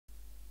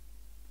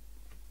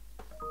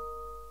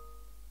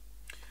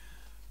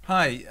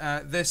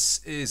Hi,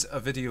 this is a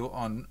video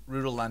on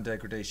rural land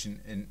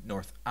degradation in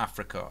North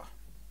Africa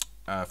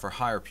for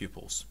higher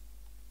pupils.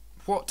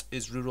 What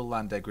is rural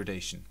land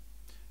degradation?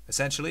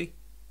 Essentially,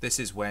 this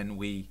is when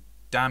we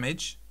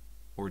damage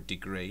or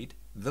degrade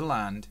the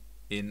land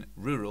in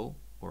rural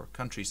or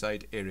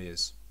countryside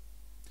areas.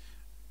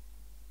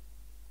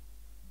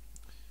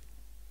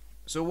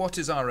 So what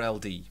is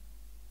RLD?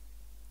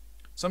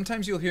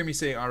 Sometimes you'll hear me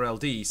say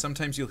RLD,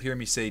 sometimes you'll hear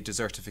me say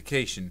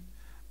desertification.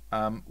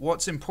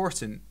 What's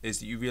important is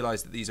that you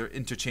realize that these are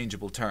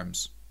interchangeable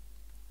terms.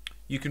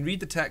 You can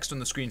read the text on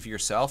the screen for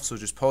yourself, so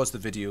just pause the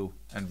video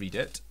and read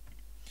it.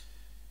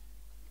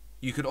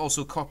 You could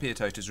also copy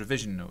it out as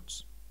revision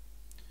notes.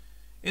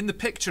 In the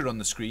picture on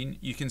the screen,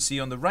 you can see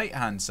on the right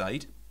hand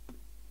side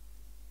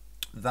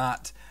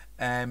that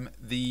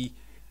the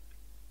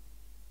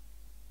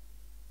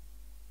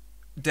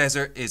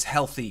desert is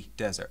healthy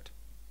desert.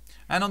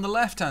 And on the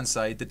left hand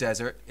side, the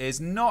desert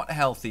is not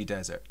healthy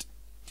desert.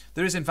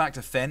 There is in fact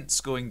a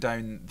fence going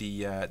down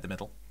the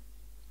middle.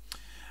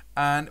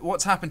 And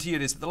what's happened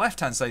here is that the left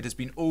hand side has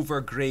been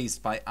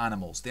over-grazed by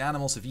animals. The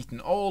animals have eaten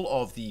all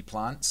of the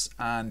plants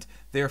and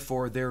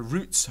therefore their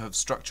roots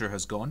structure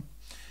has gone.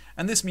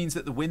 And this means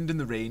that the wind and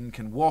the rain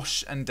can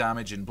wash and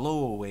damage and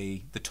blow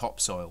away the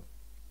topsoil.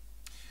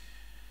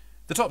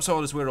 The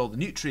topsoil is where all the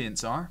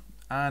nutrients are,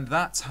 and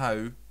that's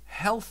how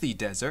healthy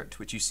desert,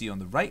 which you see on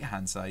the right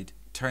hand side,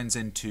 turns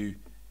into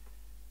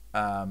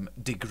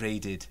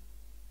degraded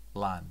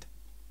land,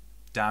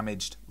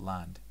 damaged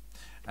land.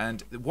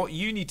 And what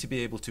you need to be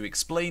able to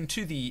explain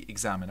to the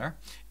examiner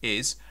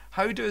is,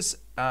 how does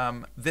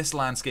this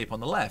landscape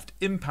on the left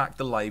impact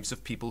the lives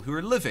of people who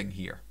are living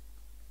here?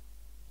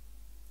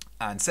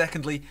 And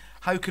secondly,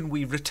 how can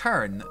we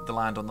return the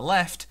land on the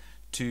left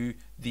to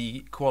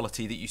the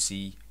quality that you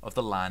see of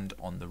the land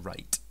on the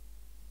right?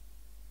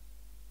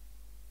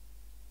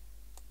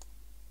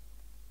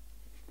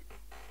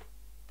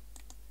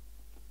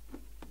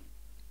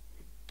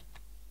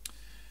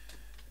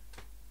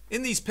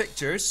 In these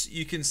pictures,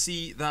 you can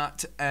see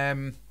that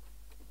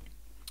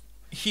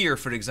here,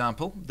 for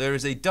example, there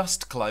is a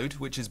dust cloud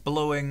which is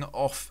blowing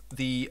off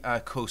the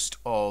coast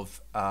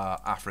of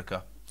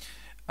Africa.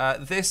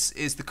 This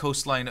is the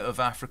coastline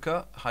of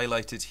Africa,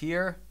 highlighted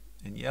here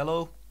in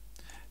yellow.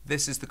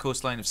 This is the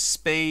coastline of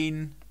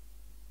Spain,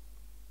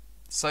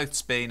 South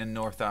Spain and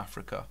North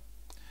Africa.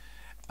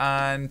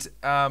 And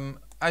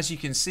as you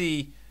can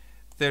see,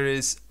 there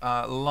is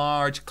a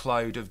large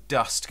cloud of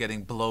dust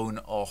getting blown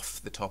off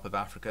the top of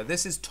Africa.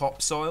 This is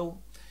topsoil,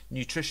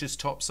 nutritious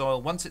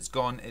topsoil. Once it's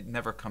gone, it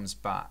never comes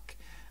back.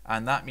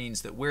 And that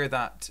means that where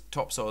that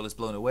topsoil is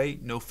blown away,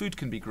 no food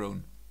can be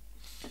grown.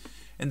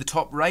 In the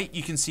top right,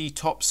 you can see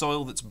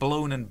topsoil that's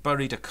blown and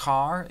buried a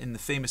car in the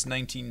famous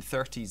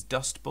 1930s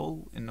Dust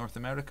Bowl in North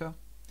America.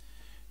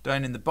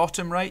 Down in the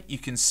bottom right, you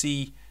can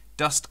see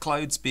dust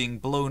clouds being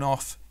blown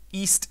off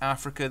East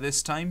Africa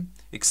this time,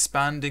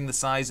 expanding the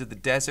size of the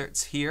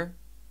deserts here,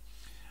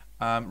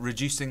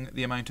 reducing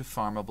the amount of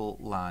farmable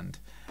land.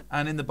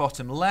 And in the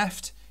bottom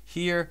left,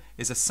 here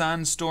is a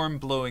sandstorm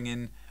blowing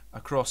in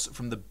across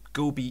from the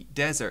Gobi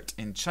Desert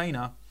in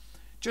China,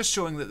 just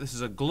showing that this is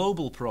a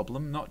global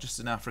problem, not just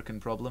an African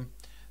problem.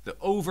 The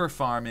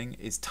over-farming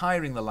is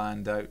tiring the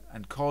land out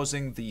and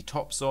causing the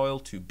topsoil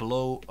to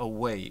blow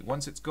away.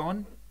 Once it's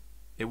gone,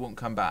 it won't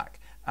come back,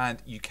 and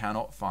you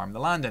cannot farm the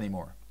land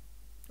anymore.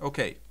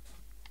 Okay.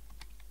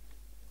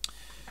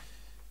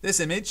 This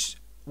image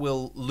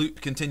will loop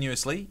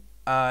continuously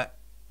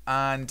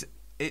and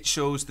it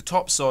shows the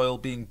topsoil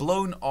being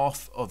blown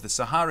off of the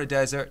Sahara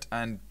Desert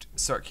and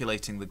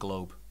circulating the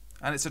globe.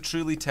 And it's a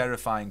truly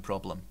terrifying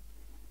problem.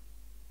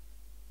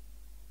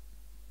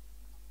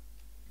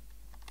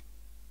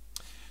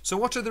 So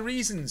what are the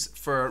reasons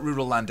for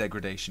rural land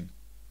degradation?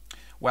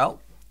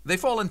 Well, they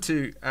fall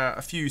into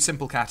a few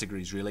simple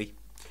categories really.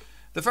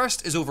 The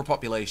first is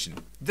overpopulation.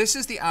 This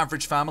is the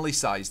average family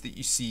size that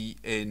you see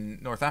in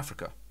North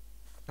Africa.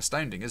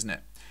 Astounding, isn't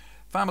it?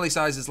 Family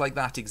sizes like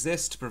that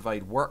exist to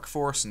provide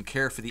workforce and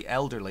care for the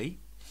elderly.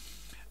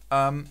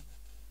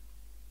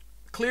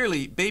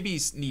 Clearly,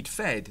 babies need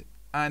fed,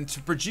 and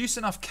to produce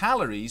enough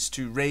calories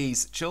to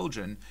raise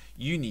children,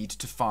 you need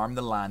to farm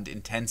the land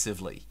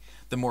intensively.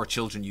 The more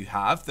children you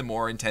have, the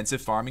more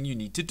intensive farming you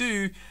need to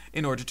do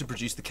in order to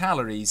produce the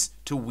calories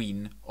to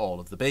wean all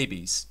of the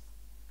babies.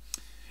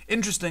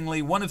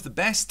 Interestingly, one of the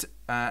best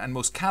and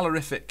most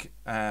calorific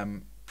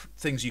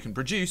things you can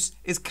produce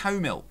is cow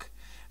milk.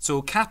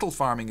 So cattle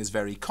farming is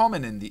very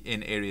common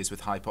in areas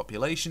with high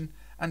population,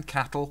 and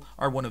cattle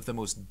are one of the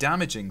most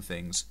damaging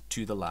things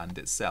to the land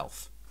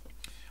itself.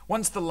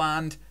 Once the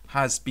land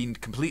has been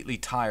completely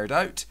tired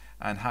out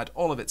and had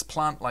all of its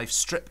plant life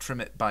stripped from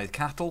it by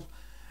cattle,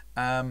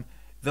 the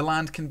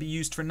land can be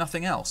used for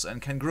nothing else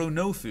and can grow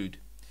no food,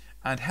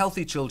 and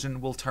healthy children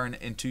will turn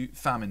into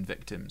famine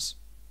victims.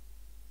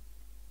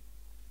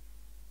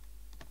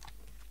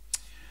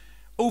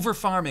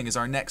 Over-farming is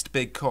our next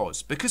big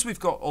cause. Because we've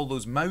got all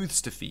those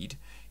mouths to feed,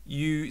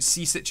 you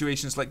see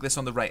situations like this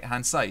on the right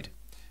hand side.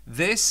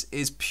 This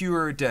is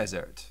pure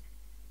desert.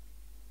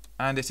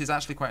 and it is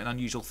actually quite an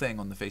unusual thing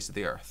on the face of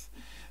the earth.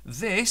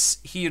 This,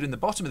 here in the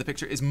bottom of the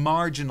picture, is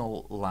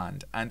marginal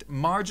land, and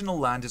marginal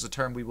land is a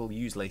term we will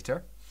use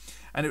later,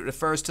 and it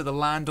refers to the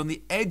land on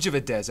the edge of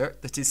a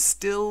desert that is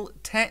still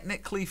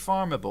technically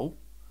farmable,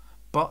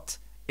 but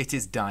it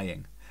is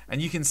dying.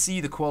 And you can see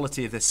the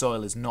quality of this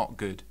soil is not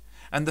good.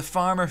 And the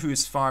farmer who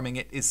is farming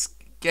it is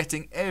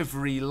getting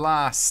every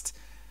last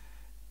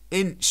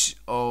inch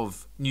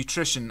of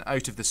nutrition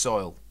out of the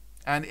soil.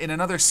 And in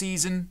another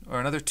season or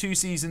another 2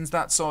 seasons,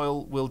 that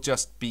soil will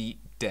just be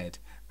dead.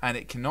 And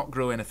it cannot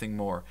grow anything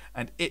more.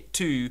 And it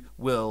too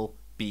will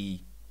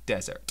be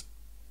desert.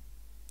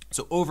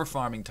 So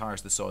over-farming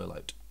tires the soil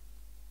out.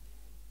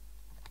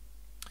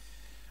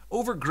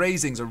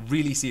 Over-grazing is a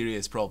really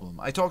serious problem.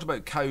 I talked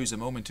about cows a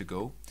moment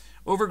ago.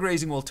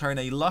 Over-grazing will turn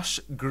a lush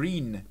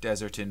green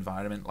desert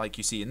environment, like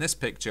you see in this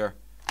picture,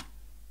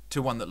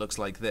 to one that looks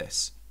like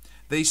this.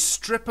 They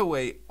strip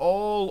away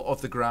all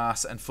of the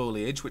grass and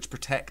foliage, which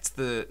protects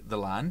the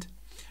land,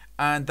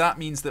 and that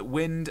means that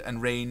wind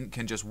and rain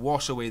can just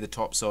wash away the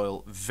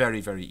topsoil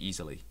very, very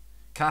easily.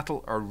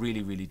 Cattle are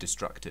really, really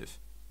destructive.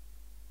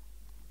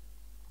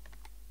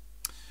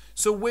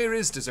 So where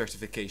is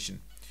desertification?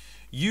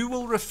 You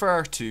will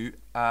refer to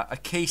a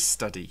case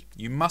study.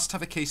 You must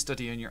have a case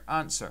study in your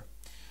answer.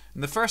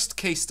 And the first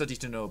case study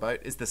to know about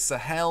is the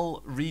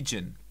Sahel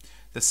region.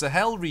 The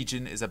Sahel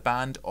region is a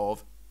band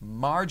of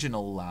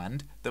marginal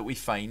land that we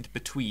find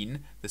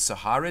between the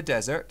Sahara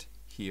Desert,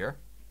 here,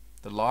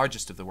 the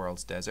largest of the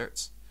world's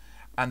deserts,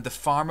 and the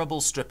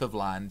farmable strip of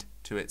land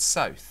to its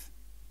south.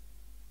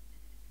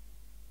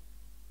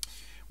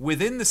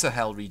 Within the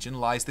Sahel region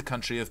lies the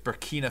country of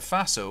Burkina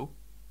Faso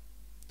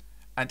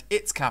and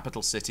its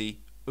capital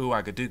city,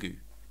 Ouagadougou.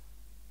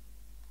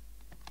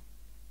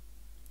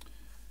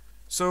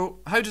 So,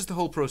 how does the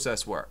whole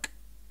process work?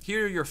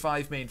 Here are your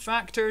 5 main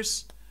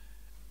factors.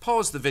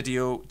 Pause the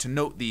video to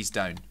note these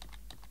down.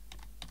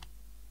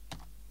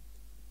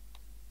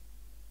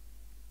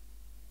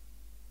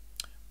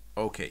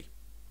 Okay.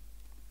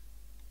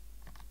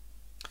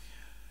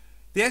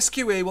 The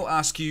SQA will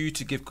ask you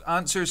to give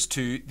answers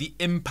to the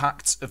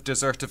impacts of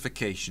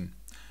desertification.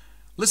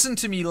 Listen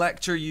to me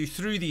lecture you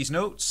through these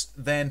notes,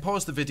 then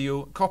pause the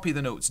video, copy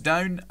the notes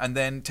down, and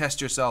then test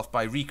yourself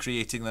by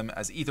recreating them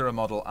as either a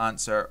model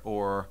answer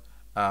or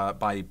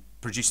by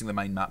producing the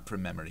mind map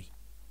from memory.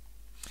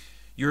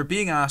 You're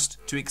being asked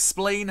to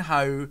explain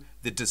how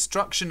the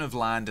destruction of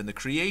land and the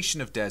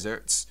creation of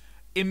deserts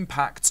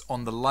impacts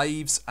on the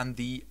lives and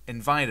the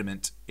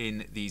environment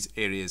in these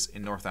areas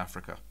in North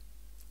Africa.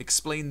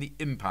 Explain the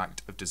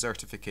impact of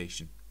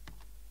desertification.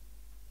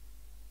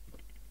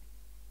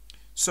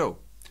 So,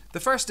 the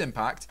first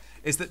impact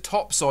is that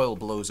topsoil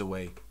blows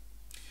away.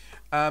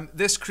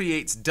 This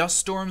creates dust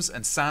storms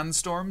and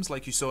sandstorms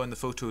like you saw in the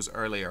photos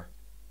earlier.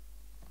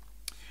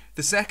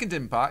 The second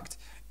impact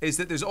is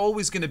that there's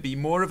always going to be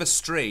more of a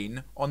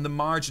strain on the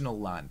marginal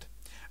land.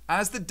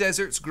 As the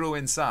deserts grow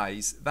in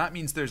size, that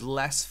means there's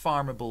less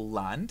farmable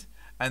land,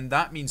 and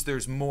that means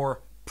there's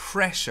more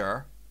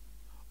pressure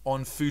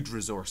on food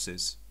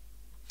resources.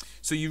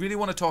 So you really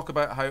want to talk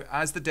about how,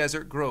 as the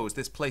desert grows,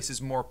 this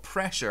places more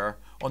pressure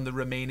on the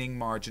remaining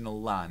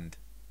marginal land.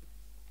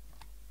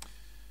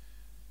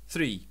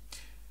 3.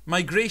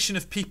 Migration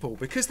of people.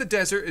 Because the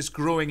desert is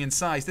growing in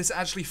size, this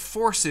actually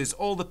forces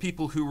all the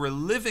people who were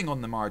living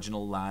on the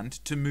marginal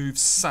land to move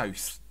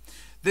south.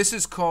 This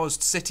has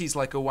caused cities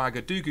like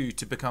Ouagadougou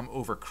to become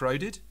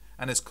overcrowded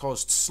and has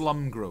caused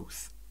slum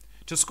growth.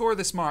 To score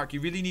this mark, you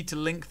really need to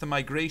link the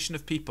migration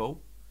of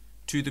people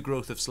to the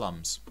growth of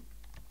slums.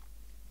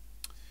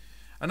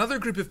 Another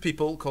group of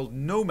people called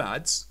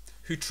nomads,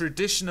 who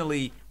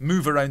traditionally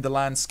move around the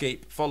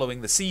landscape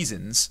following the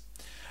seasons,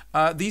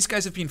 these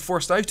guys have been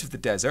forced out of the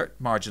desert,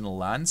 marginal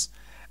lands,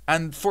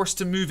 and forced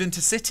to move into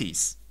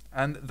cities.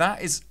 And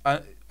that is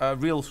a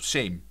real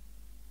shame.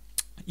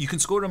 You can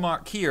score a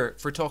mark here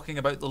for talking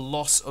about the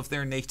loss of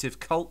their native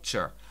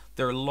culture,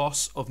 their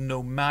loss of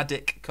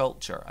nomadic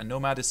culture. A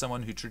nomad is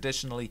someone who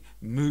traditionally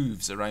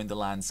moves around the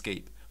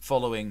landscape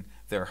following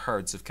their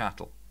herds of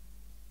cattle.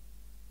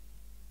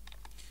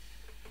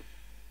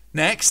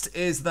 Next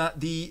is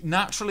that the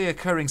naturally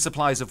occurring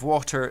supplies of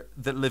water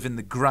that live in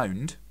the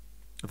ground,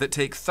 that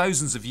take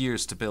thousands of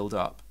years to build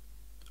up,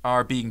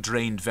 are being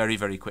drained very,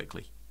 very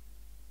quickly.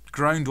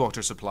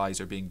 Groundwater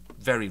supplies are being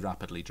very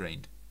rapidly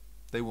drained.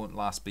 They won't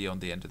last beyond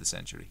the end of the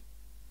century.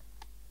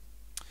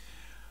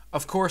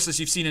 Of course, as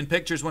you've seen in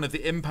pictures, one of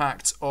the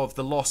impacts of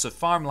the loss of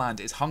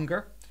farmland is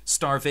hunger,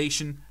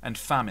 starvation, and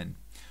famine.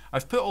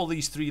 I've put all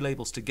these 3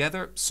 labels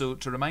together so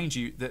to remind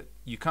you that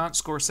you can't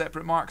score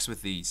separate marks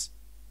with these.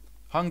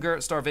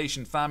 Hunger,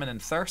 starvation, famine, and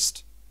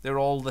thirst, they're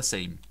all the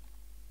same.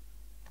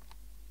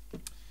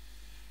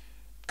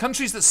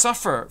 Countries that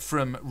suffer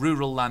from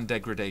rural land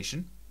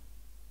degradation,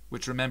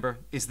 which remember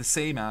is the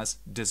same as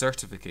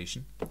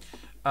desertification,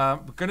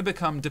 are going to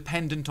become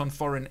dependent on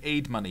foreign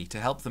aid money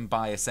to help them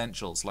buy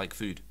essentials like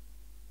food.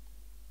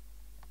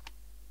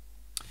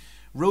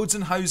 Roads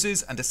and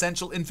houses and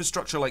essential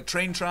infrastructure like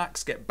train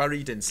tracks get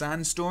buried in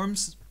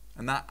sandstorms.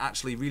 and that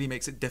actually really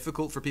makes it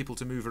difficult for people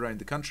to move around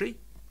the country.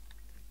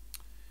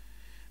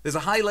 There's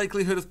a high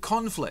likelihood of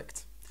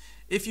conflict.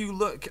 If you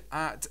look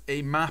at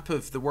a map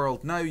of the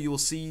world now, you will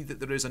see that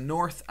there is a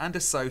North and a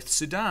South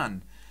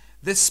Sudan.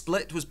 This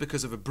split was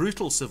because of a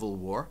brutal civil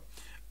war,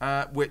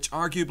 which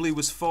arguably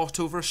was fought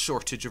over a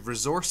shortage of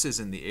resources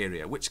in the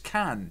area, which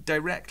can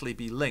directly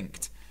be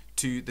linked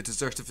to the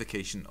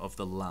desertification of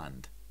the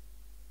land.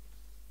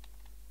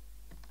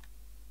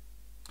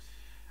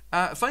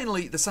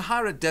 Finally, the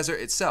Sahara Desert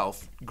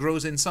itself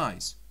grows in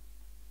size.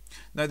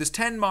 Now there's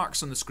 10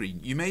 marks on the screen.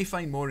 You may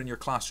find more in your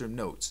classroom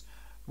notes.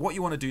 What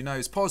you want to do now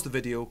is pause the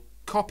video,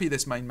 copy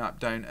this mind map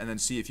down, and then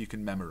see if you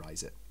can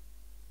memorize it.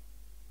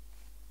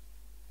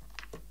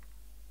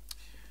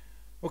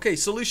 Okay,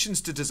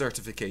 solutions to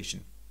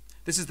desertification.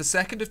 This is the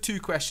second of two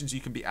questions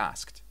you can be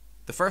asked.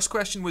 The first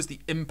question was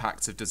the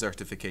impacts of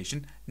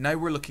desertification. Now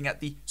we're looking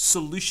at the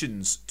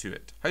solutions to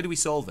it. How do we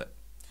solve it?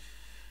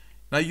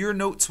 Now your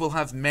notes will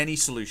have many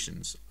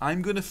solutions.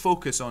 I'm going to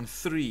focus on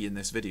 3 in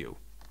this video.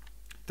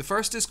 The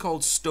first is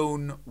called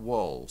stone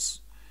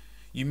walls.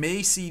 You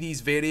may see these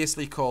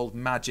variously called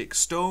magic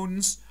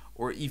stones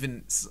or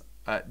even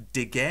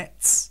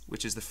diguettes,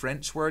 which is the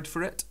French word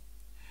for it,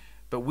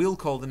 but we'll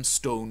call them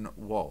stone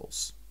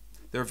walls.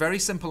 They're a very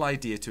simple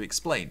idea to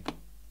explain.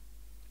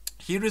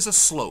 Here is a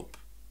slope,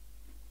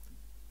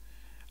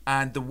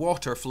 and the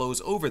water flows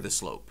over the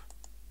slope.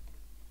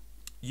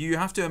 You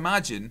have to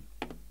imagine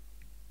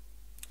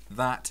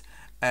that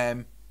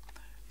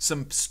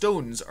some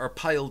stones are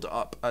piled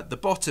up at the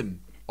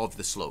bottom of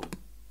the slope.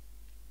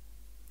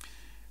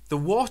 The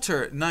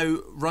water now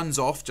runs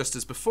off just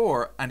as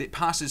before, and it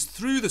passes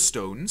through the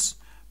stones,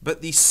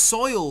 but the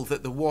soil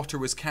that the water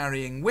was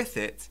carrying with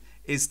it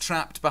is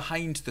trapped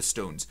behind the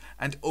stones,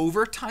 and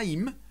over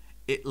time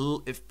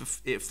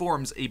it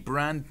forms a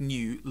brand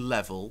new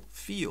level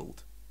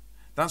field.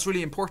 That's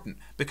really important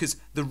because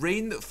the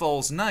rain that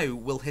falls now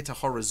will hit a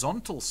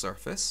horizontal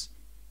surface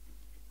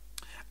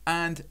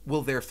and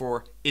will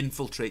therefore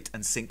infiltrate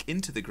and sink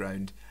into the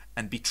ground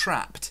and be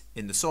trapped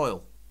in the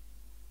soil.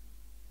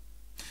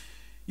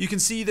 You can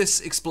see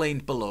this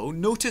explained below.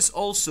 Notice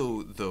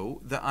also,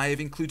 though, that I have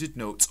included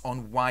notes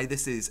on why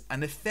this is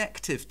an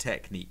effective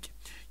technique.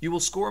 You will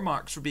score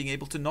marks for being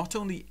able to not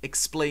only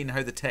explain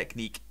how the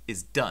technique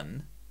is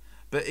done,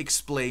 but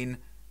explain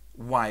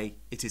why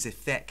it is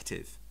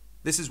effective.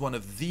 This is one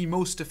of the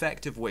most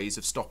effective ways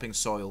of stopping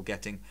soil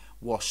getting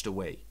washed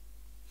away.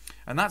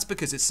 And that's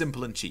because it's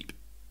simple and cheap.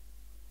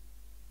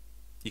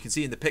 You can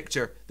see in the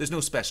picture, there's no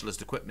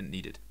specialist equipment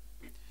needed.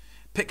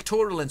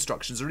 Pictorial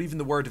instructions or even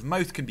the word of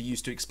mouth can be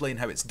used to explain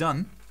how it's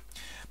done.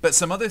 But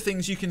some other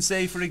things you can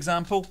say, for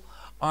example,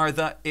 are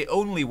that it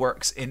only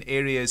works in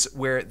areas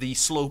where the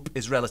slope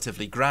is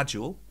relatively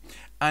gradual,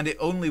 and it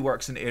only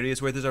works in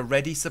areas where there's a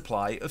ready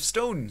supply of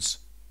stones.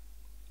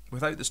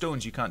 Without the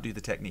stones, you can't do the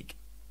technique.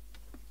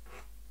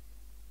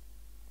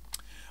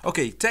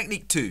 Okay,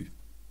 technique 2,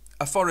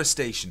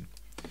 afforestation.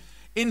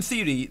 In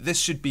theory, this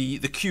should be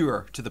the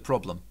cure to the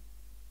problem.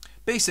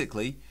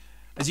 Basically,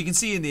 as you can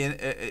see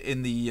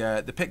in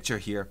the picture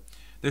here,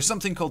 there's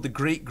something called the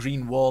Great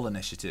Green Wall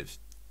Initiative.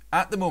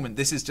 At the moment,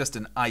 this is just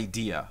an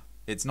idea.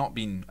 It's not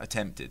been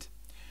attempted.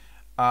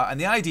 And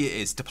the idea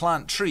is to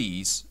plant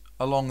trees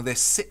along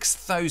this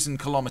 6,000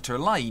 kilometre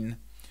line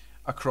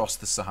across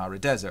the Sahara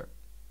Desert.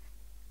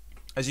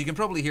 As you can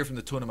probably hear from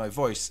the tone of my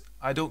voice,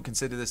 I don't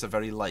consider this a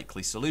very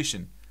likely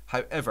solution.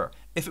 However,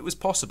 if it was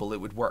possible,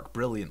 it would work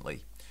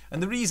brilliantly.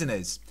 And the reason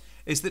is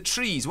that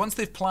trees, once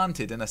they've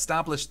planted and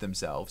established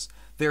themselves,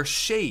 their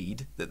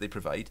shade that they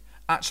provide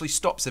actually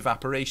stops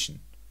evaporation.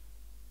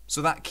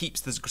 So that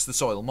keeps the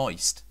soil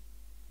moist.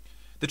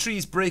 The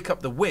trees break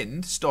up the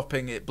wind,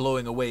 stopping it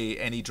blowing away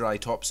any dry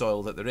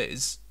topsoil that there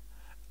is.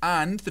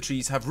 And the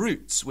trees have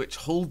roots, which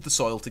hold the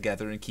soil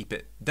together and keep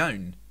it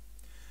down.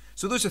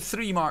 So those are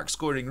 3 mark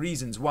scoring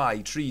reasons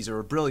why trees are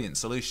a brilliant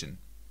solution.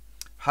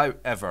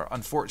 However,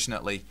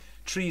 unfortunately,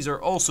 trees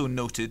are also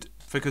noted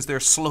because they're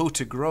slow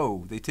to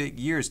grow. They take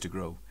years to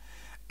grow.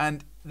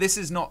 And this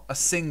is not a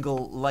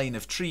single line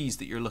of trees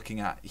that you're looking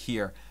at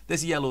here.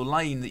 This yellow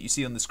line that you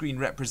see on the screen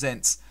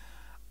represents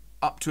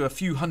up to a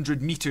few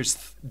hundred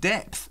meters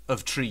depth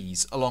of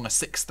trees along a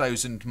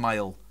 6,000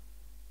 mile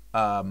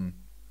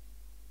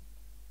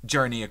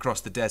journey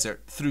across the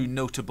desert through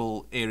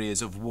notable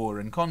areas of war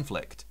and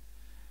conflict.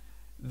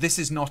 This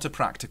is not a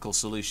practical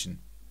solution.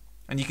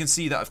 And you can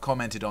see that I've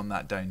commented on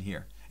that down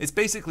here. It's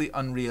basically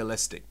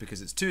unrealistic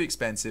because it's too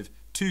expensive,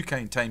 too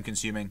time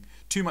consuming,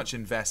 too much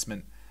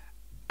investment,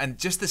 and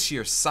just the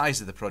sheer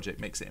size of the project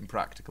makes it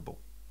impracticable.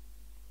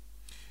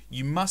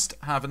 You must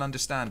have an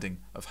understanding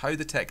of how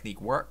the technique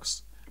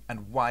works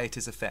and why it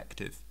is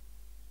effective.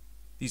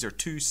 These are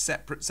 2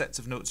 separate sets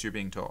of notes you're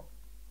being taught.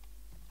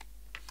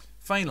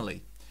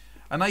 Finally,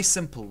 a nice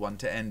simple one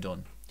to end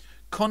on.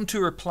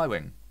 Contour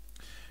ploughing.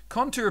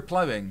 Contour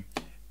ploughing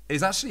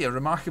is actually a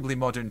remarkably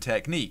modern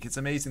technique. It's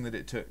amazing that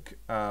it took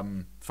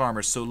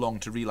farmers so long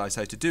to realise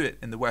how to do it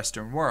in the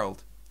Western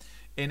world.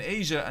 In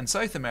Asia and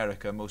South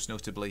America, most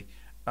notably,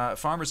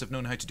 farmers have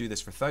known how to do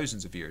this for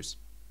thousands of years.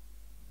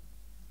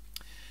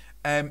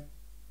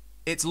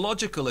 It's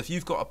logical if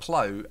you've got a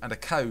plough and a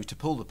cow to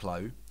pull the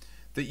plough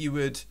that you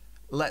would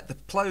let the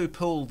cow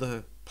pull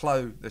the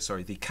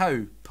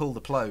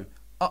plough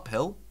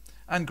uphill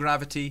and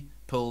gravity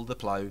pull the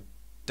plough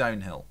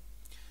downhill.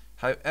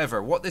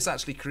 However, what this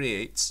actually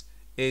creates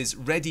is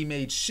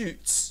ready-made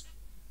chutes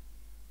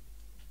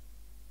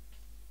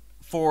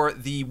for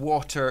the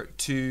water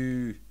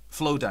to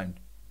flow down.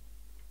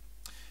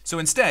 So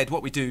instead,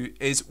 what we do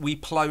is we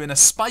plough in a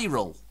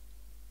spiral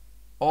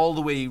all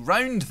the way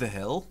round the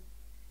hill,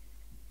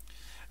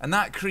 and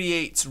that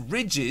creates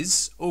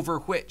ridges over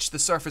which the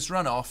surface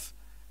runoff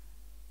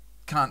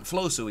can't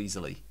flow so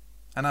easily.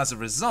 And as a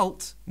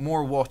result,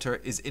 more water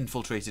is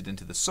infiltrated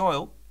into the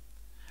soil,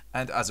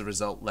 and as a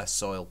result, less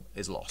soil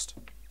is lost.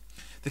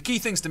 The key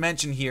things to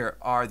mention here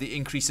are the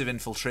increase of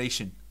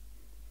infiltration.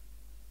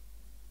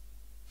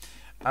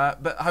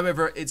 But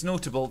however, it's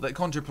notable that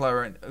contour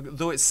ploughing,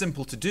 though it's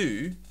simple to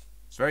do,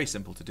 it's very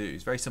simple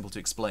to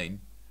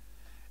explain,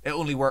 it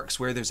only works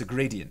where there's a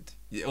gradient.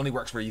 It only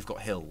works where you've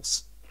got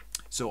hills.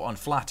 So on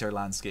flatter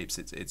landscapes,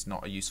 it's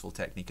not a useful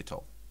technique at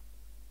all.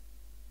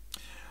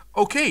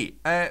 Okay,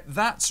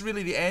 that's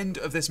really the end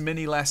of this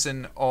mini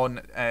lesson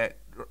on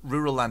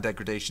rural land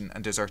degradation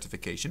and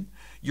desertification.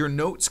 Your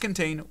notes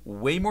contain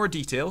way more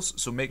details,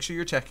 so make sure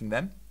you're checking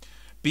them.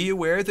 Be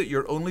aware that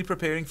you're only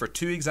preparing for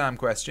 2 exam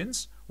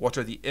questions. What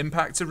are the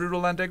impacts of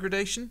rural land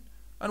degradation?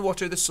 And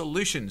what are the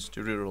solutions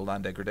to rural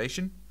land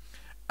degradation?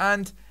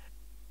 And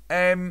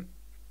I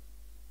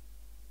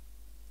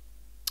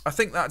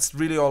think that's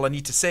really all I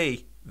need to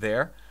say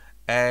there.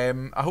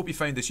 I hope you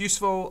found this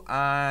useful,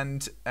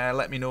 and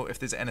let me know if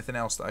there's anything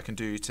else that I can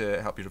do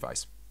to help you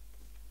revise.